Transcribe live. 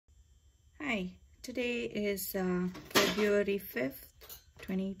Hi, today is February 5th,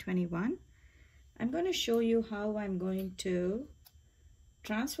 2021. I'm going to show you how I'm going to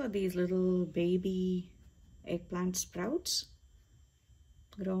transfer these little baby eggplant sprouts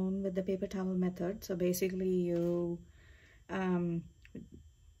grown with the paper towel method. So basically you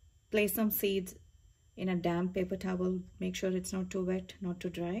place some seeds in a damp paper towel, make sure it's not too wet, not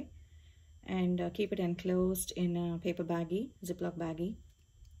too dry, and keep it enclosed in a paper baggie, Ziploc baggie.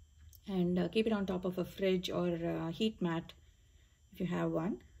 And keep it on top of a fridge or a heat mat if you have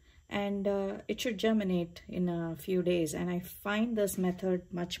one, and it should germinate in a few days. And I find this method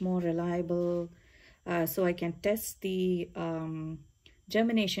much more reliable, so I can test the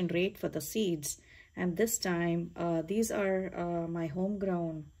germination rate for the seeds. And this time these are my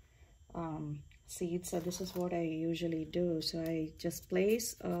homegrown seeds, so this is what I usually do. So I just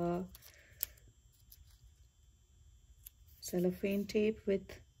place a cellophane tape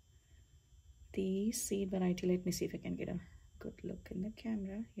with the seed variety. Let me see if I can get a good look in the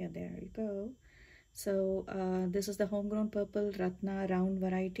camera. Yeah, there you go. So this is the homegrown purple Ratna round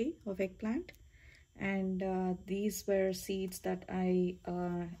variety of eggplant, and these were seeds that I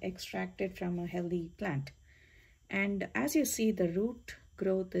extracted from a healthy plant. And as you see, the root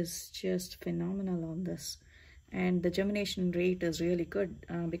growth is just phenomenal on this, and the germination rate is really good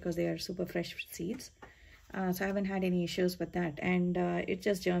because they are super fresh seeds. So I haven't had any issues with that, and it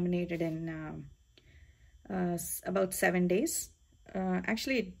just germinated in about 7 days.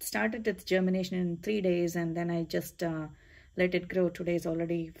 Actually, it started its germination in 3 days, and then I just let it grow. Today is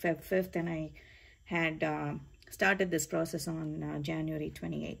already Feb 5th, and I had started this process on January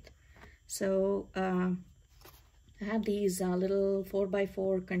 28th. So I have these little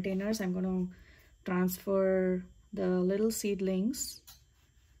 4x4 containers. I'm going to transfer the little seedlings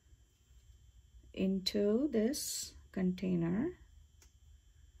into this container,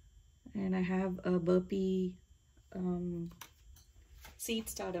 and I have a burpee seed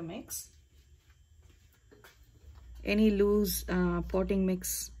starter mix. Any loose potting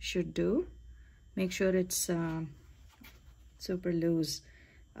mix should do. Make sure it's super loose.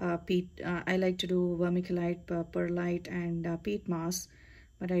 Peat, I like to do vermiculite, perlite, and peat moss,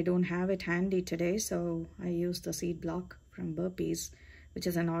 but I don't have it handy today, so I use the seed block from Burpees, which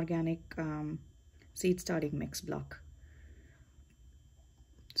is an organic seed starting mix block.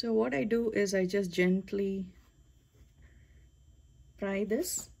 So what I do is I just gently pry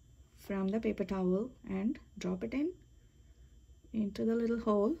this from the paper towel and drop it into the little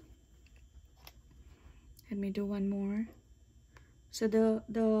hole. Let me do one more. So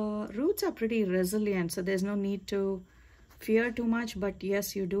the roots are pretty resilient, so there's no need to fear too much, but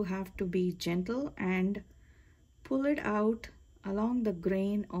yes, you do have to be gentle and pull it out along the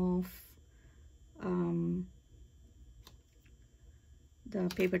grain of the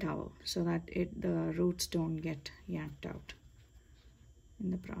paper towel, so that the roots don't get yanked out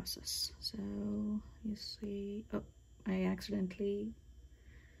in the process. So you see, oh, I accidentally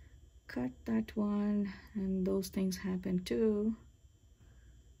cut that one, and those things happen too.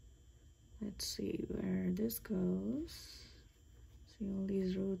 Let's see where this goes. See all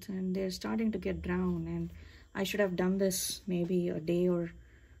these roots, and they're starting to get brown, and I should have done this maybe a day or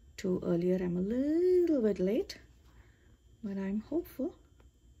two earlier. I'm a little bit late, but I'm hopeful.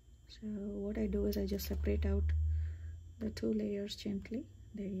 So what I do is I just separate out the 2 layers gently.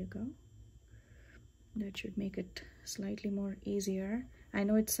 There you go. That should make it slightly more easier. I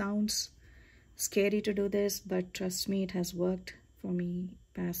know it sounds scary to do this, but trust me, it has worked for me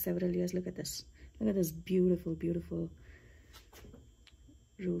past several years. Look at this. Look at this beautiful, beautiful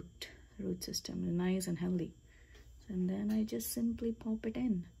root system. Nice and healthy. And then I just simply pop it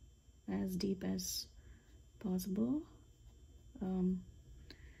in as deep as possible.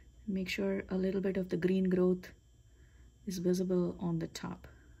 Make sure a little bit of the green growth is visible on the top.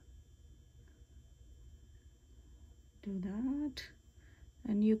 Do that,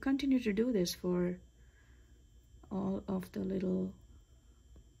 and you continue to do this for all of the little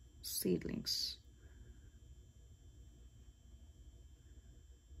seedlings.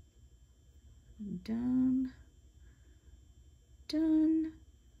 Done.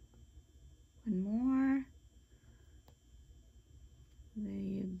 One more. There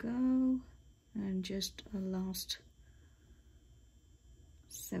you go. And just a last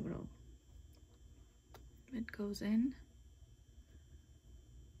several. It goes in.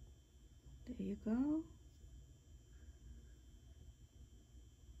 There you go.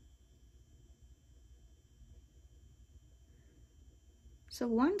 So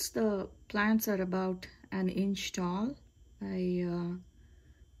once the plants are about an inch tall, I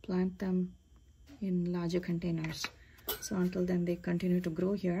plant them in larger containers. So until then they continue to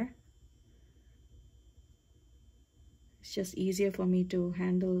grow here. It's just easier for me to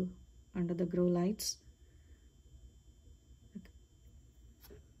handle under the grow lights,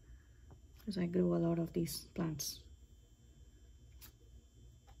 because I grow a lot of these plants.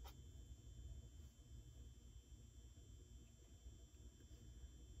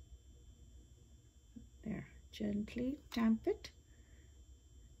 There, gently tamp it.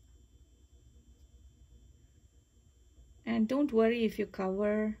 And don't worry if you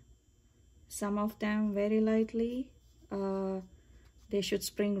cover some of them very lightly. They should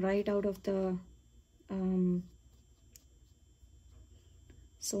spring right out of the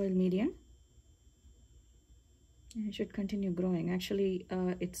soil medium. And it should continue growing. Actually,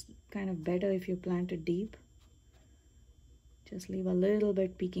 it's kind of better if you plant it deep. Just leave a little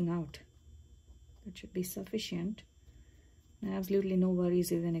bit peeking out. That should be sufficient. And absolutely no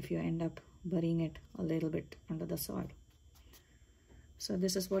worries even if you end up burying it a little bit under the soil. So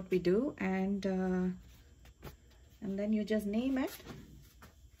this is what we do, and then you just name it.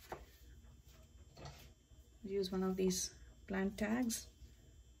 Use one of these plant tags.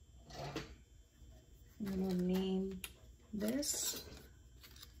 I'm gonna name this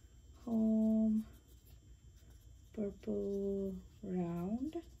Home Purple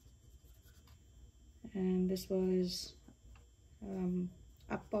Round, and this was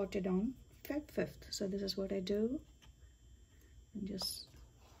up potted on Feb 5th. So this is what I do. And just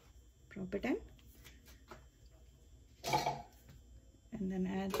drop it in, and then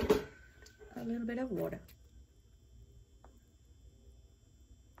add a little bit of water.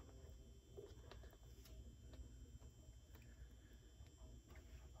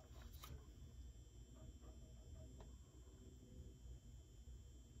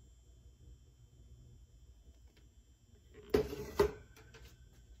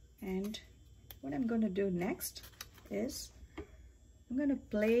 And what I'm going to do next is I'm going to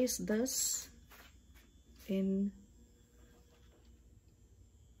place this in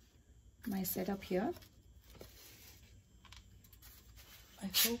my setup here. I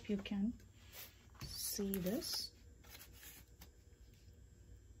hope you can see this.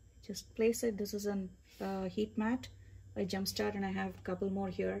 Just place it. This is a heat mat by Jumpstart, and I have a couple more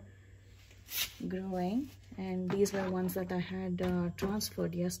here growing, and these were ones that I had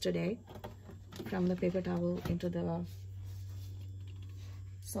transferred yesterday from the paper towel into the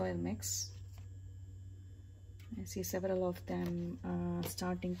soil mix. I see several of them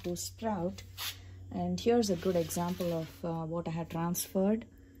starting to sprout, and here's a good example of what I had transferred,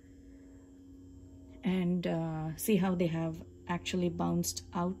 and see how they have actually bounced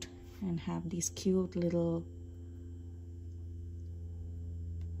out and have these cute little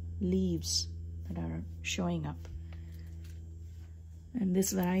leaves that are showing up. And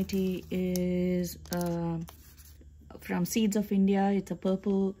this variety is from Seeds of India. It's a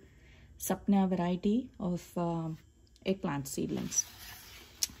purple Sapna variety of eggplant seeds,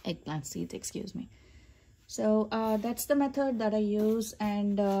 excuse me. So that's the method that I use,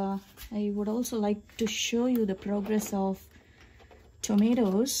 and I would also like to show you the progress of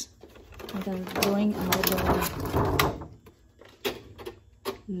tomatoes that are growing under the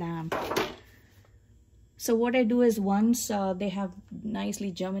lamp. So what I do is, once they have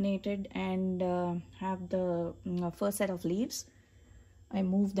nicely germinated and have the first set of leaves, I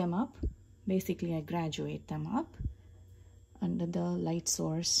move them up. Basically, I graduate them up under the light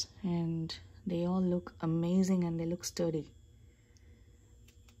source, and they all look amazing and they look sturdy.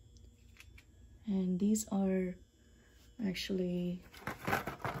 And these are actually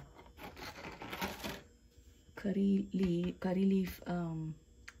curry leaf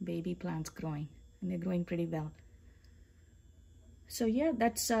baby plants growing, and they're growing pretty well. So yeah,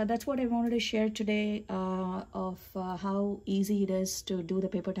 that's what I wanted to share today of how easy it is to do the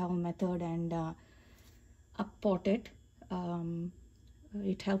paper towel method and up-pot it.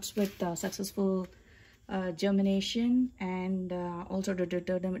 It helps with successful germination, and also to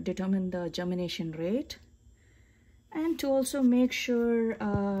determine the germination rate, and to also make sure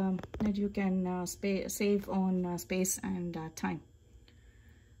that you can save on space and time.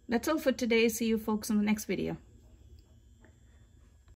 That's all for today. See you folks in the next video.